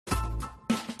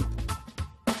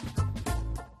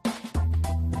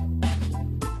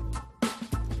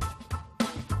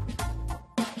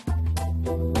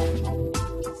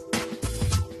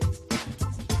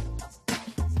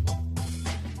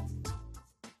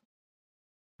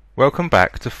Welcome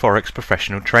back to Forex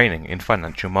Professional Training in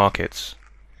Financial Markets.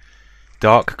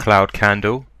 Dark cloud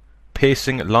candle,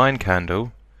 piercing line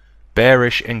candle,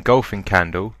 bearish engulfing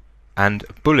candle, and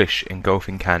bullish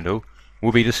engulfing candle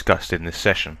will be discussed in this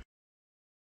session.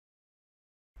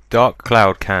 Dark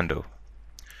cloud candle.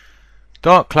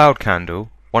 Dark cloud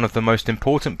candle, one of the most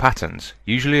important patterns,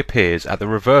 usually appears at the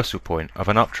reversal point of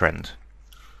an uptrend.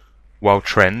 While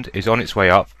trend is on its way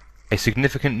up, a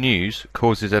significant news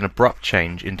causes an abrupt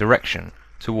change in direction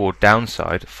toward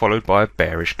downside, followed by a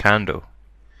bearish candle.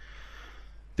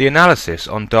 The analysis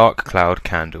on dark cloud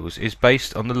candles is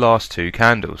based on the last two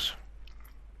candles.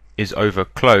 Is over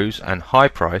close and high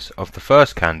price of the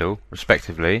first candle,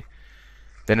 respectively,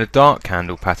 then a dark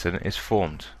candle pattern is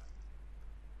formed.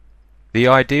 The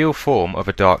ideal form of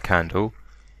a dark candle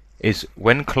is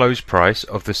when close price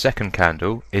of the second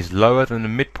candle is lower than the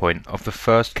midpoint of the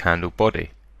first candle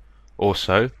body.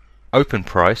 Also, open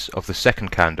price of the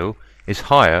second candle is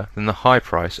higher than the high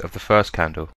price of the first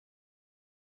candle.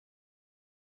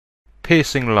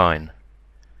 Piercing line.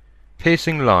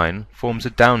 Piercing line forms a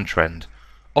downtrend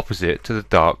opposite to the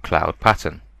dark cloud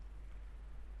pattern.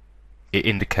 It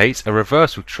indicates a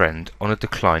reversal trend on a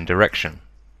decline direction.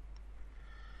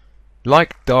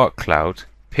 Like dark cloud,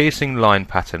 piercing line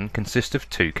pattern consists of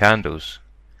two candles.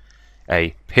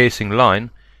 A piercing line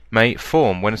may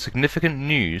form when a significant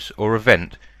news or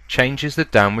event changes the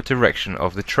downward direction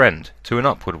of the trend to an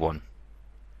upward one.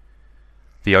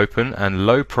 The open and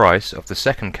low price of the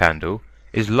second candle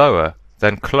is lower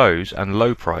than close and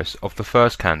low price of the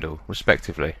first candle,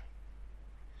 respectively.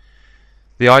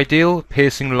 The ideal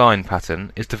piercing line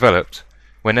pattern is developed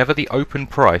whenever the open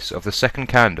price of the second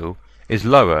candle is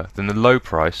lower than the low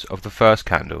price of the first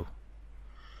candle.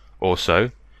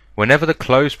 Also, whenever the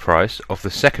close price of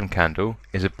the second candle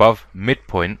is above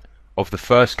midpoint of the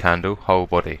first candle whole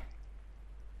body.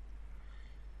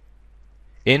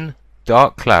 In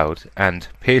dark cloud and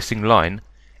piercing line,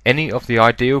 any of the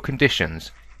ideal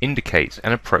conditions indicates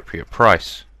an appropriate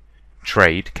price.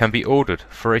 Trade can be ordered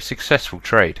for a successful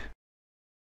trade.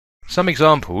 Some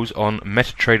examples on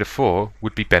MetaTrader 4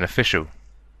 would be beneficial.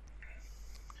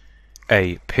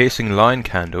 A piercing line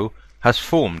candle has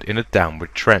formed in a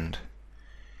downward trend.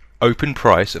 Open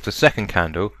price of the second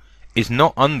candle is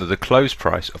not under the close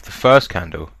price of the first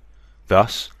candle,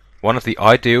 thus one of the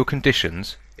ideal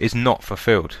conditions is not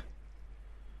fulfilled.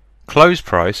 Close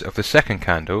price of the second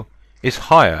candle is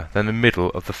higher than the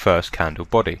middle of the first candle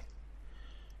body.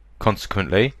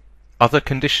 Consequently, other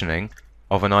conditioning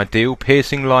of an ideal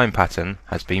piercing line pattern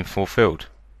has been fulfilled.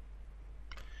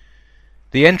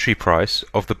 The entry price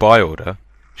of the buy order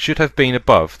should have been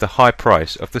above the high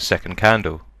price of the second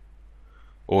candle.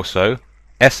 Also,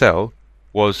 SL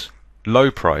was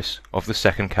low price of the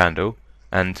second candle,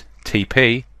 and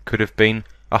TP could have been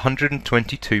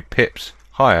 122 pips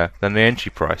higher than the entry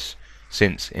price,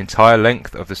 since entire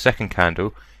length of the second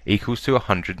candle equals to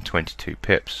 122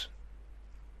 pips.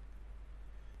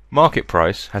 Market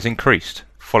price has increased,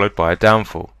 followed by a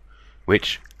downfall,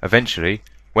 which eventually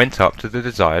went up to the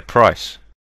desired price.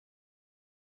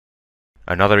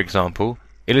 Another example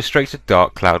illustrates a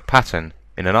dark cloud pattern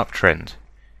in an uptrend,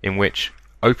 in which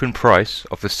open price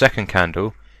of the second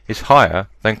candle is higher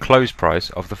than close price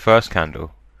of the first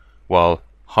candle, while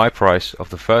high price of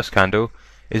the first candle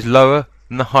is lower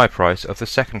than the high price of the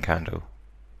second candle.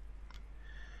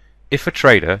 If a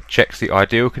trader checks the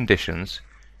ideal conditions,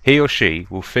 he or she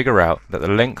will figure out that the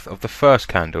length of the first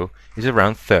candle is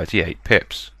around 38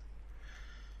 pips.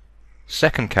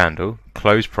 Second candle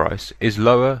close price is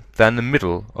lower than the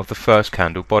middle of the first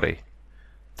candle body.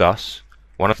 Thus,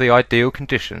 one of the ideal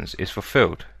conditions is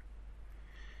fulfilled.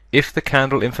 If the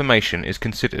candle information is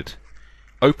considered,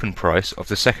 open price of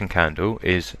the second candle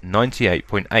is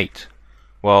 98.8,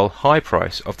 while high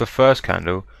price of the first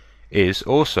candle is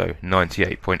also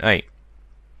 98.8.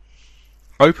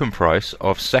 Open price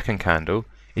of second candle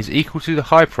is equal to the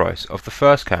high price of the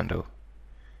first candle.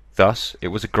 Thus, it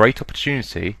was a great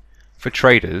opportunity for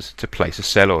traders to place a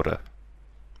sell order.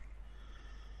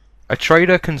 A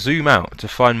trader can zoom out to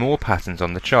find more patterns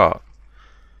on the chart,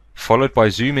 followed by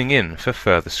zooming in for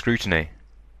further scrutiny.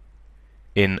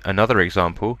 In another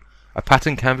example, a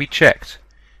pattern can be checked,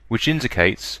 which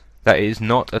indicates that it is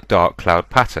not a dark cloud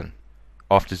pattern,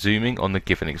 after zooming on the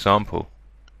given example.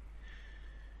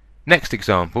 Next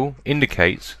example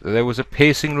indicates that there was a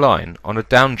piercing line on a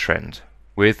downtrend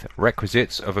with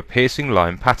requisites of a piercing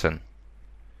line pattern.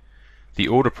 The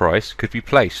order price could be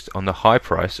placed on the high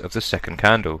price of the second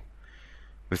candle,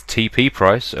 with TP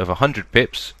price of 100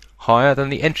 pips higher than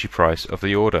the entry price of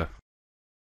the order.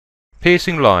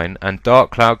 Piercing line and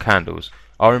dark cloud candles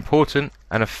are important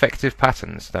and effective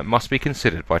patterns that must be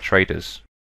considered by traders.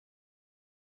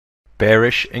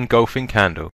 Bearish engulfing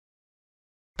candle.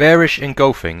 Bearish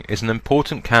engulfing is an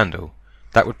important candle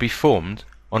that would be formed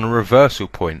on a reversal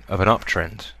point of an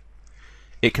uptrend.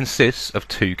 It consists of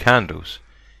two candles,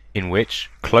 in which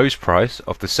close price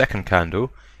of the second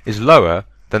candle is lower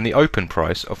than the open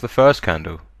price of the first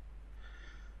candle.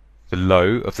 The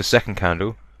low of the second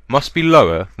candle must be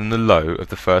lower than the low of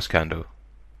the first candle.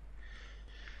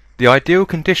 The ideal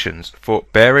conditions for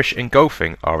bearish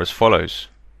engulfing are as follows.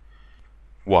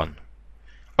 1.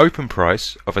 Open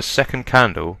price of a second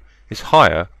candle is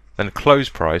higher than close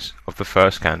price of the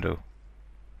first candle.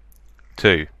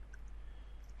 2.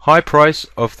 High price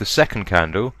of the second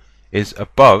candle is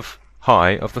above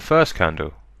high of the first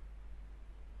candle.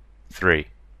 3.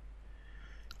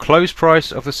 Close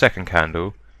price of the second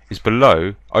candle is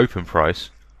below open price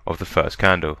of the first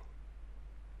candle.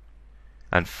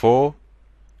 And 4.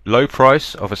 Low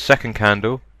price of a second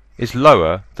candle is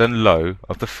lower than low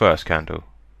of the first candle.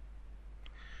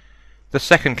 The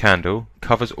second candle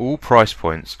covers all price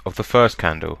points of the first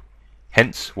candle,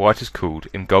 hence why it is called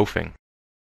engulfing.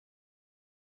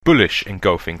 Bullish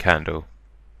engulfing candle.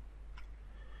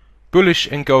 Bullish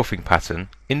engulfing pattern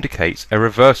indicates a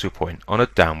reversal point on a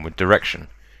downward direction,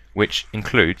 which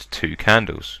includes two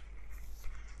candles.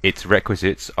 Its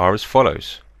requisites are as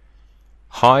follows.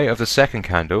 High of the second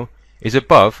candle is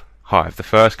above high of the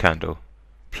first candle,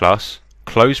 plus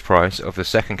close price of the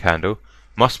second candle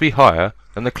must be higher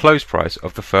than the close price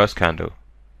of the first candle.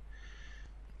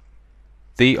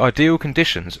 The ideal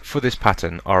conditions for this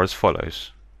pattern are as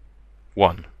follows.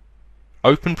 1.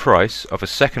 Open price of a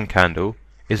second candle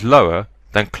is lower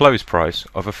than close price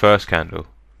of a first candle.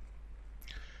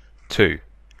 2.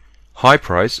 High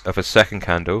price of a second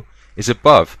candle is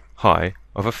above high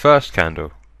of a first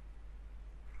candle.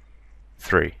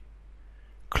 3.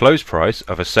 Close price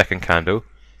of a second candle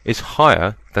is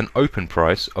higher than open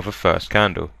price of a first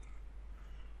candle.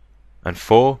 And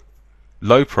 4.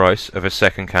 Low price of a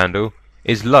second candle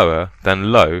is lower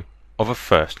than low of a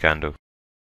first candle.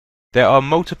 There are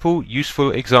multiple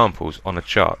useful examples on a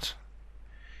chart.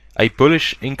 A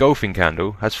bullish engulfing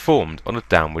candle has formed on a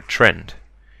downward trend,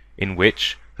 in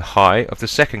which the high of the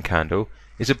second candle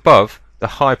is above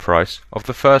the high price of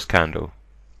the first candle.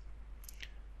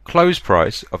 Close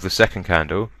price of the second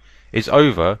candle is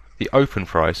over the open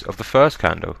price of the first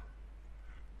candle.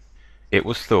 It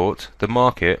was thought the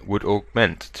market would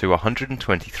augment to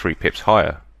 123 pips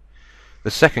higher.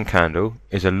 The second candle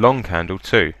is a long candle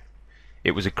too.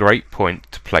 It was a great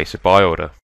point to place a buy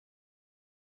order.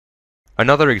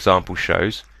 Another example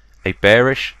shows a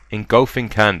bearish engulfing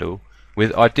candle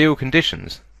with ideal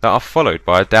conditions that are followed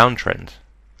by a downtrend.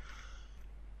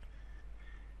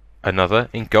 Another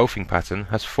engulfing pattern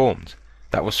has formed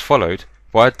that was followed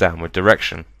by a downward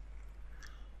direction.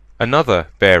 Another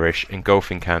bearish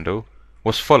engulfing candle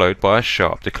was followed by a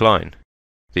sharp decline.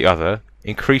 The other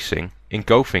increasing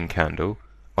engulfing candle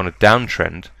on a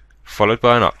downtrend followed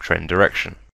by an uptrend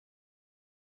direction.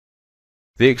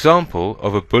 The example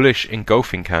of a bullish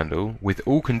engulfing candle with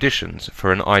all conditions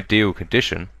for an ideal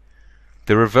condition,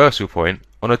 the reversal point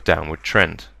on a downward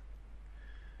trend.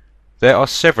 There are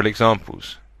several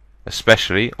examples,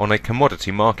 especially on a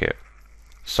commodity market,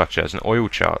 such as an oil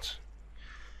chart.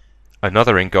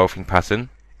 Another engulfing pattern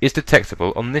is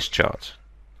detectable on this chart.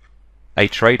 A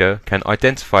trader can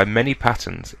identify many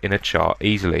patterns in a chart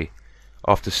easily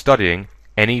after studying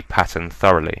any pattern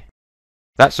thoroughly.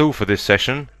 That's all for this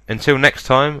session. Until next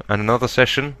time and another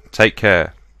session, take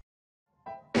care.